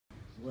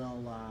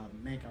will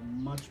make a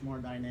much more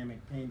dynamic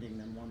painting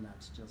than one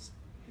that's just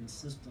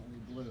consistently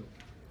blue.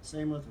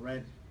 Same with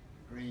red,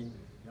 green,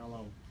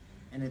 yellow,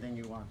 anything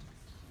you want.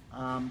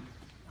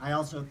 I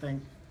also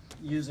think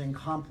using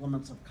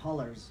complements of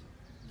colors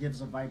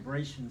gives a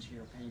vibration to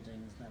your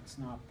paintings that's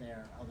not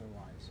there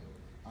otherwise.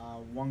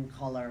 One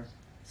color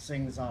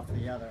sings off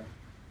the other.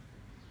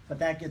 But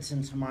that gets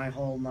into my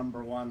whole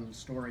 #1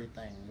 story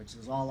thing, which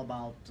is all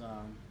about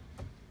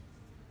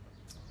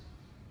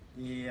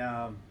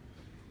the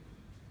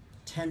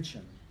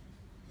tension.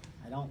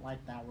 I don't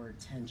like that word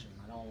tension.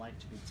 I don't like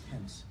to be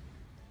tense.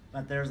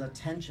 But there's a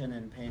tension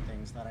in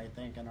paintings that I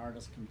think an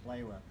artist can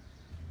play with.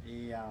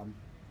 The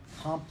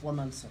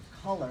complements of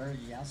color,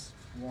 yes,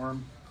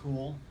 warm,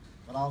 cool,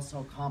 but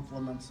also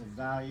complements of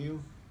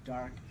value,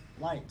 dark,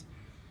 light.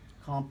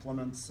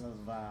 Complements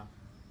of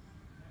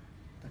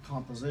the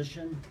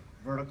composition,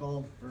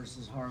 vertical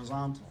versus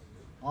horizontal.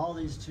 All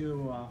these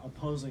two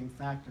opposing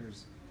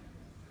factors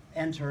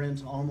enter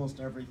into almost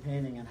every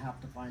painting and have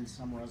to find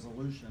some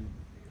resolution.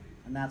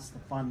 And that's the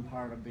fun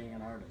part of being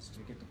an artist.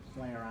 You get to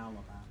play around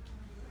with that.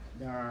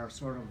 There are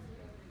sort of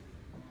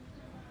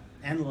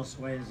endless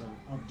ways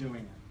of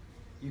doing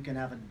it. You can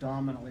have a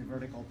dominantly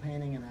vertical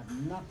painting and have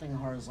nothing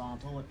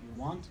horizontal if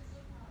you want,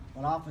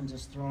 but often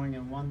just throwing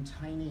in one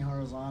tiny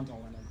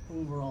horizontal and an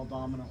overall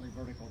dominantly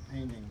vertical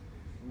painting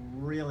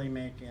will really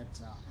make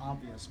it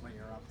obvious what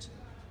you're up to.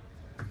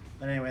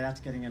 But anyway,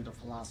 that's getting into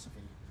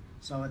philosophy.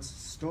 So it's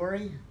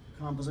story,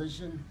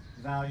 composition,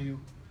 value,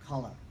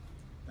 color.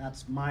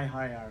 That's my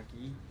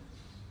hierarchy.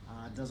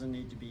 It doesn't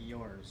need to be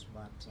yours,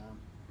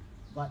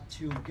 but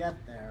to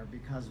get there,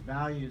 because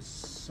value is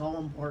so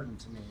important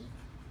to me,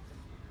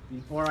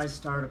 before I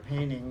start a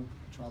painting,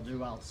 which I'll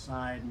do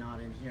outside,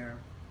 not in here,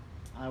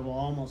 I will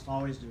almost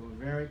always do a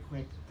very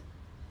quick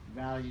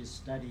value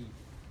study,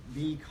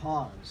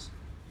 because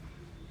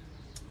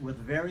with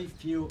very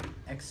few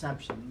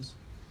exceptions,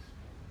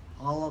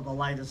 all of the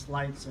lightest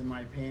lights in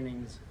my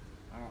paintings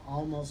are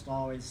almost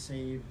always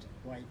saved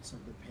whites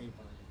of the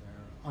paper.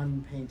 They're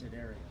unpainted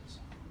areas,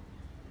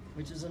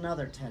 which is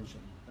another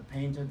tension, the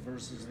painted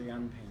versus the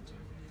unpainted.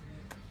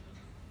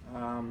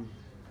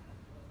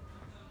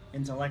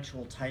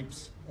 Intellectual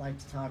types like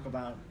to talk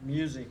about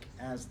music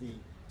as the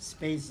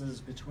spaces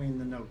between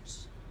the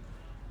notes,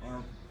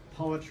 or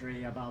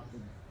poetry about the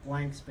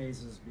blank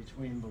spaces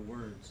between the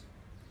words.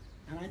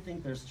 And I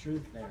think there's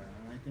truth there,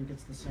 and I think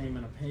it's the same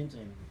in a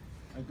painting.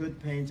 A good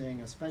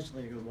painting,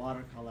 especially a good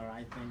watercolor,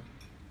 I think,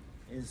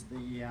 is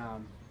the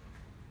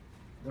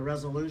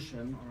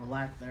resolution, or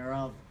lack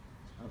thereof,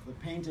 of the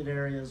painted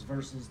areas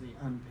versus the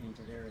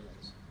unpainted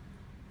areas.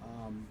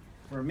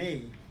 For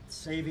me,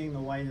 saving the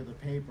white of the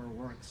paper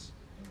works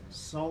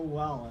so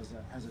well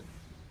as a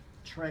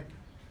trick,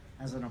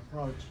 as an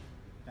approach,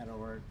 better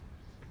word,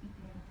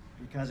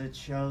 because it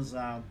shows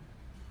the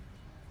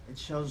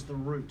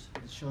root.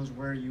 It shows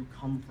where you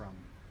come from.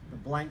 The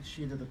blank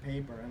sheet of the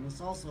paper, and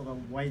it's also the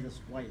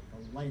whitest white,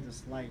 the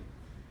lightest light.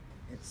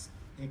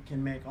 It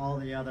can make all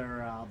the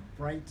other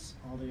brights,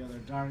 all the other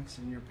darks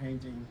in your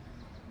painting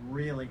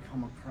really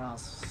come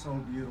across so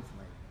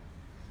beautifully.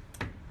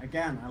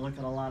 Again, I look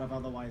at a lot of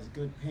otherwise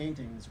good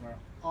paintings where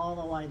all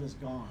the light is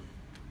gone,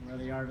 where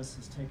the artist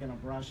has taken a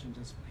brush and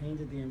just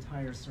painted the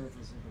entire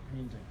surface of the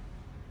painting.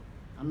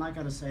 I'm not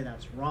going to say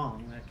that's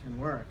wrong, that can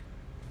work,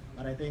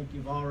 but I think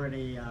you've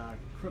already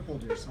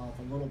crippled yourself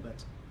a little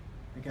bit,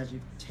 because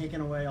you've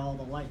taken away all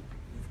the light,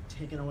 you've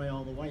taken away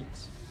all the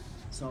whites.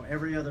 So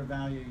every other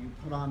value you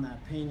put on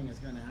that painting is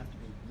going to have to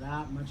be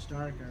that much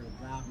darker,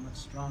 that much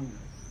stronger.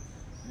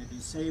 And if you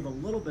save a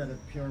little bit of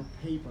pure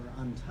paper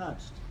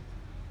untouched,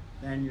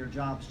 then your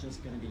job's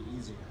just going to be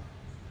easier.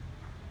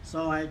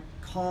 So I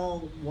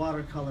call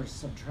watercolor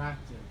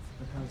subtractive,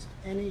 because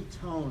any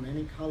tone,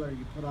 any color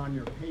you put on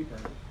your paper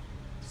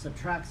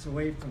subtracts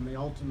away from the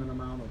ultimate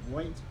amount of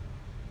white,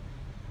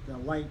 the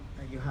light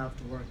that you have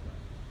to work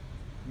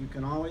with. You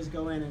can always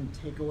go in and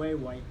take away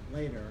white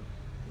later,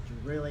 but you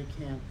really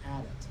can't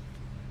add it.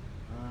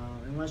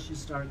 Unless you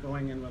start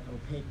going in with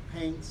opaque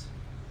paints,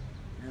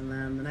 and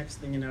then the next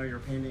thing you know, you're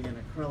painting in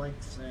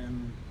acrylics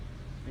and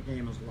the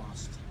game is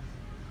lost.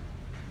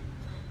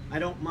 I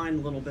don't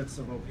mind little bits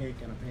of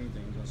opaque in a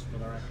painting, just for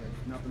the record.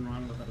 Nothing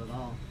wrong with it at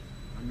all.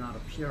 I'm not a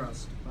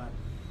purist,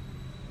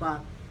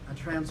 but a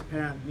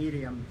transparent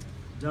medium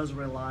does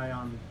rely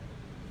on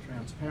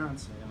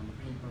transparency, on the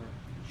paper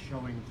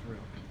showing through.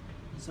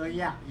 So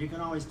yeah, you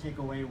can always take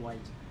away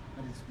white,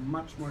 but it's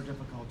much more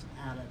difficult to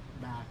add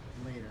it back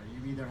later.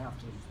 You either have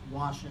to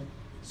wash it,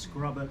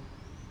 scrub it,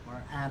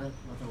 or add it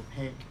with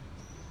opaque.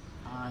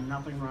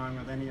 Nothing wrong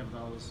with any of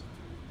those,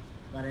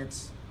 but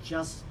it's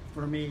just,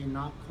 for me,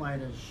 not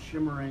quite as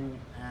shimmering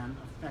and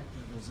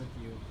effective as if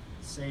you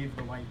save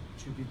the white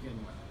to begin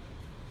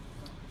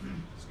with.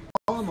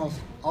 Almost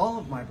all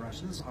of my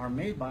brushes are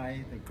made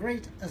by the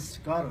great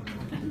Escaro.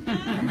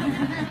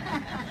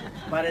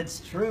 But it's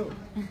true.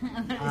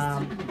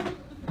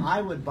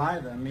 I would buy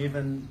them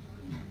even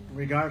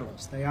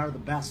regardless. They are the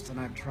best, and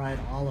I've tried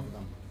all of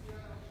them.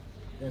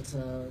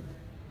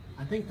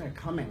 I think they're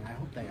coming. I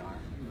hope they are.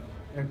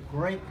 They're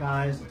great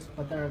guys,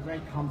 but they're a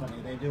great company.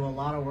 They do a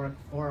lot of work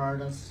for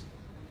artists.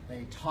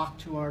 They talk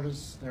to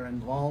artists. They're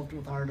involved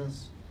with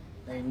artists.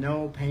 They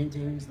know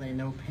paintings. They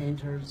know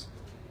painters.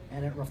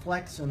 And it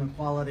reflects in the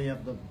quality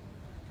of the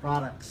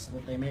products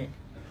that they make.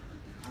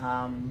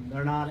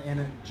 They're not in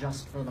it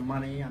just for the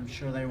money. I'm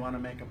sure they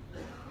want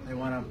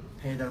to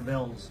pay their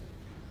bills.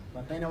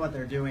 But they know what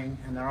they're doing,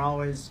 and they're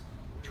always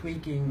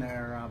tweaking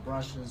their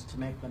brushes to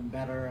make them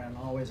better and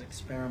always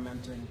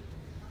experimenting.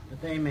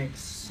 But they make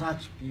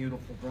such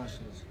beautiful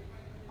brushes.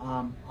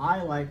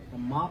 I like the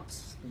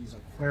mops, these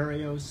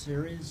Aquario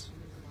series.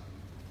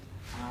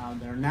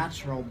 They're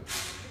natural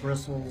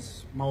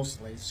bristles,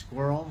 mostly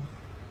squirrel,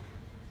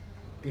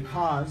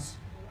 because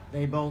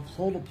they both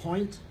hold a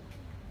point,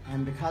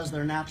 and because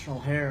they're natural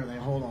hair, they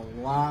hold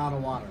a lot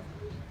of water.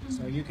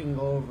 So you can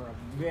go over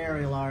a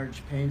very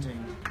large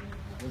painting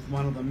with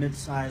one of the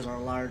mid-size or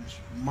large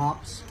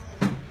mops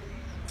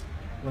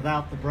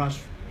without the brush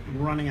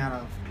running out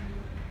of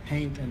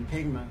paint and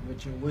pigment,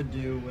 which it would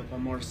do with a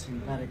more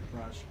synthetic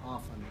brush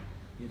often.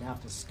 You'd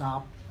have to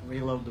stop,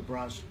 reload the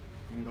brush,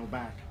 and go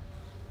back.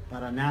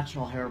 But a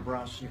natural hair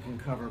brush, you can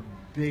cover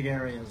big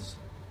areas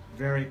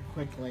very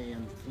quickly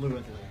and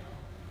fluidly.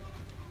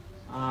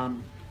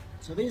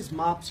 So these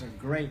mops are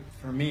great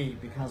for me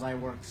because I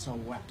work so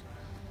wet.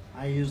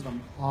 I use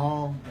them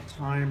all the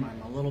time.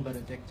 I'm a little bit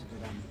addicted to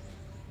them.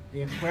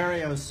 The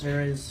Aquario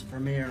series for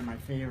me are my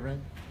favorite,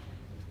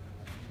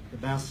 the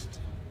best.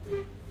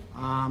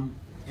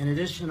 In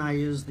addition, I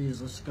use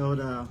these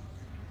Escoda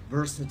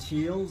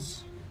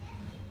Versatiles.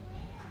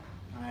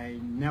 I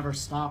never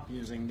stop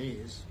using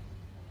these.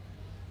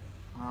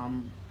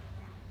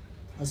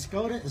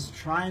 Escoda is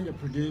trying to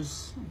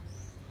produce,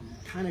 I'm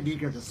kind of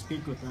eager to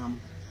speak with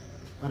them,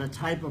 but a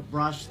type of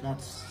brush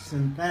that's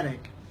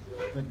synthetic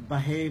but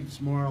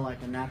behaves more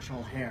like a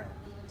natural hair.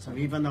 So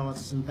even though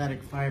it's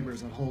synthetic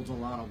fibers, it holds a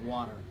lot of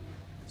water.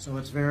 So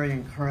it's very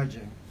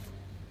encouraging.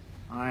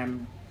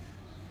 I'm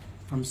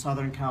from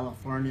Southern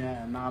California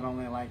and not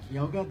only like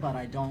yoga, but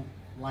I don't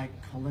like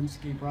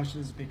Kolinsky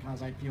brushes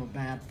because I feel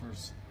bad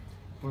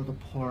for the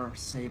poor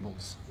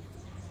sables.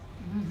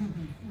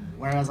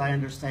 Whereas I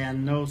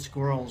understand no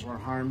squirrels were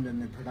harmed in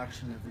the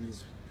production of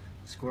these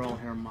squirrel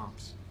hair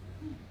mops.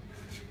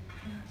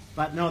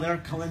 But no, they're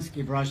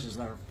Kolinsky brushes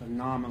that are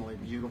phenomenally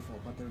beautiful,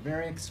 but they're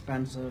very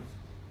expensive.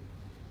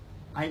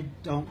 I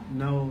don't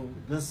know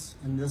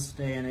in this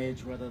day and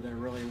age whether they're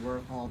really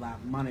worth all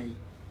that money,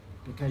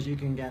 because you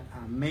can get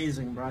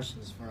amazing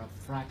brushes for a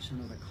fraction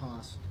of the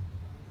cost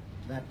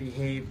that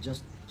behave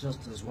just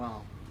as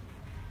well.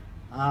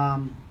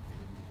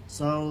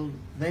 So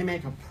they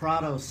make a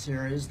Prado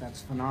series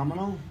that's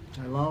phenomenal, which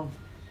I love.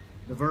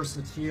 The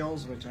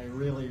Versatiles, which I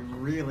really,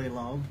 really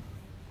love.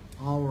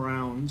 All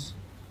rounds.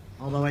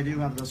 Although I do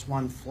have this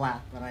one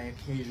flat that I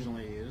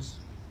occasionally use.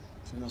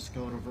 It's an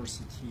Escoda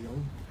Versatile.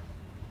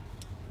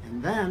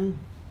 And then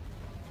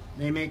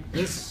they make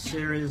this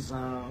series,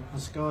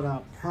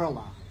 Escoda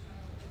Perla.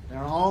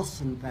 They're all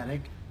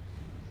synthetic.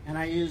 And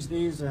I use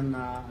these in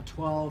a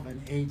 12,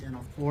 an 8, and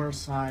a 4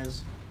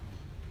 size,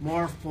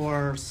 more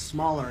for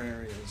smaller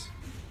areas.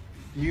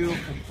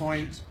 Beautiful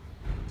point.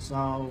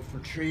 So for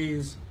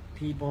trees,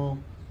 people,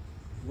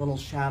 little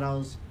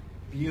shadows,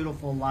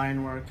 beautiful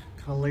line work,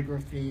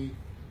 calligraphy.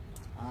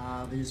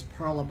 These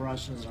Perla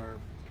brushes are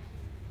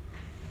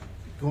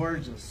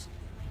gorgeous.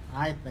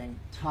 I think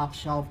top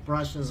shelf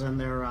brushes, and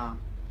they're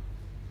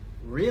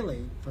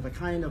really, for the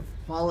kind of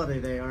quality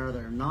they are,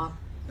 they're not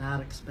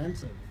that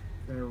expensive.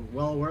 They're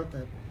well worth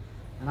it.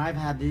 And I've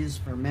had these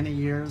for many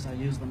years. I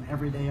use them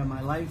every day of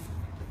my life,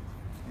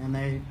 and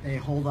they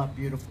hold up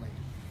beautifully.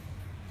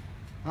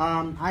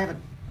 I have a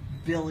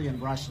billion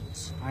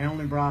brushes. I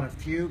only brought a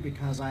few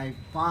because I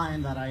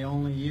find that I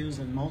only use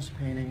in most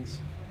paintings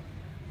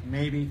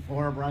maybe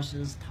 4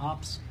 brushes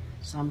tops,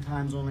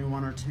 sometimes only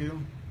 1 or 2.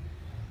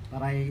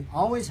 But I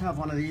always have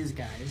one of these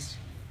guys.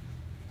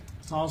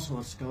 It's also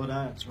a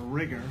Escoda. It's a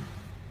rigger,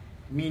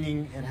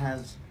 meaning it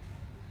has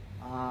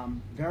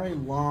very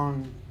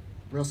long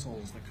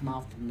bristles that come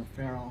out from the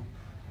ferrule.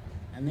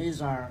 And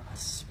these are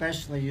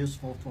especially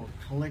useful for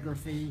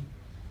calligraphy,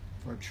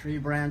 for tree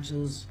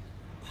branches,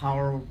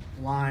 power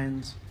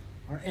lines,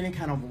 or any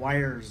kind of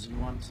lines you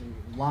want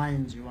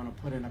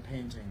to put in a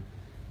painting.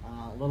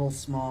 Little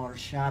smaller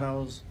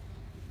shadows,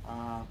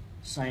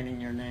 signing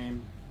your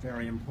name,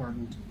 very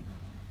important.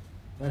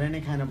 But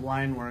any kind of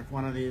line work,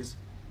 one of these,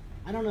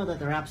 I don't know that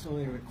they're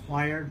absolutely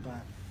required,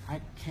 but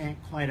I can't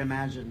quite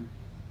imagine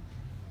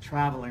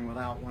traveling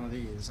without one of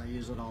these. I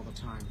use it all the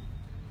time.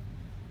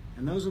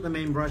 And those are the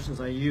main brushes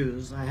I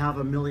use. I have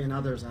a million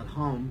others at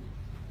home,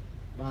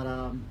 but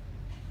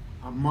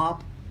a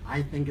mop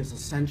I think is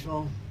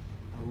essential,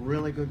 a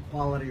really good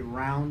quality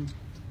round,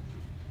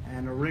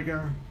 and a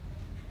rigger.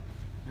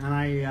 And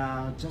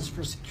I, just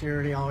for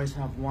security, always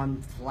have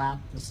one flat.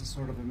 This is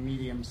sort of a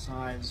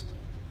medium-sized,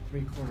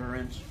 3/4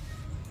 inch.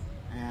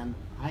 And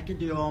I could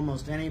do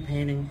almost any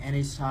painting,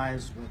 any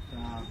size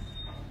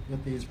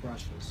with these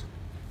brushes.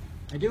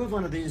 I do have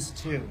one of these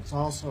too. It's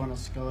also an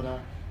Escoda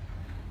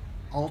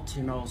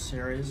Ultimo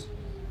series.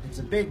 It's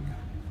a big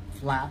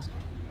flat.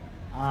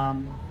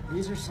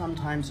 These are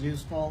sometimes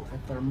useful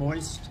if they're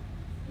moist.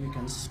 You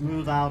can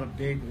smooth out a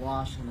big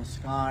wash in the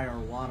sky or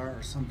water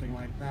or something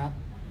like that.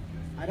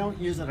 I don't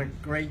use it a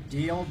great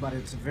deal, but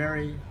it's a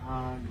very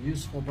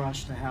useful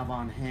brush to have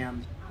on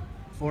hand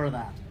for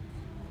that.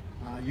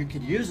 You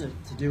could use it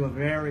to do a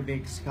very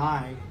big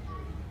sky,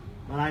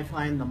 but I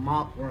find the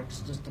mop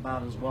works just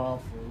about as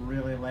well for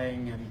really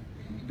laying in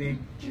big,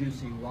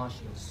 juicy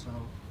washes. So,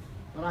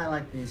 but I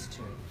like these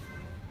two.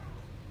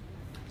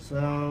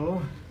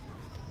 So,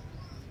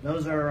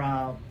 those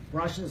are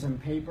brushes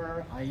and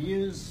paper. I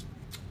use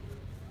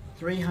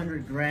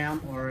 300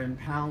 gram, or in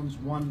pounds,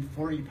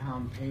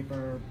 140-pound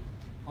paper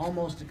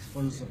almost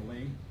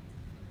exclusively.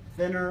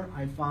 Thinner,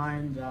 I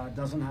find,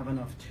 doesn't have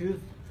enough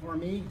tooth for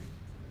me.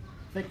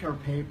 Thicker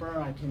paper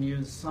I can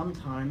use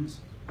sometimes,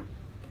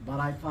 but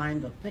I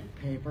find the thick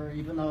paper,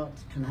 even though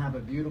it can have a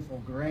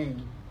beautiful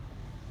grain,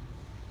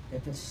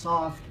 if it's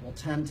soft, will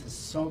tend to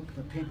soak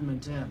the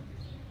pigment in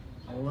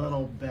a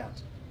little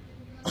bit.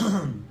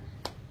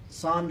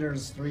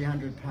 Saunders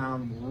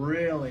 300-pound,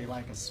 really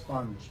like a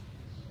sponge.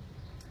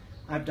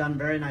 I've done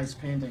very nice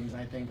paintings,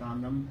 I think,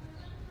 on them.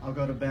 I'll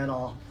go to bed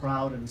all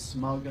proud and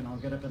smug, and I'll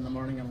get up in the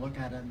morning and look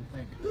at it and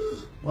think,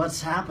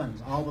 what's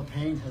happened? All the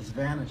paint has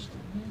vanished.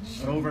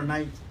 But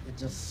overnight, it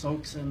just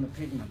soaks in the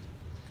pigment.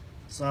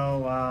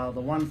 So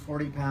the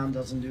 140-pound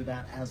doesn't do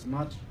that as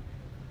much.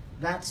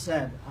 That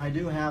said, I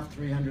do have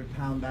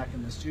 300-pound back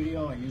in the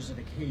studio. I use it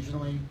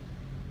occasionally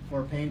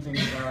for paintings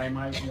where I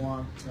might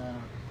want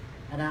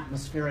an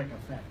atmospheric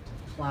effect,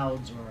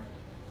 clouds or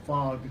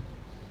fog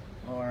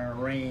or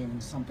rain,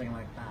 something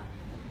like that.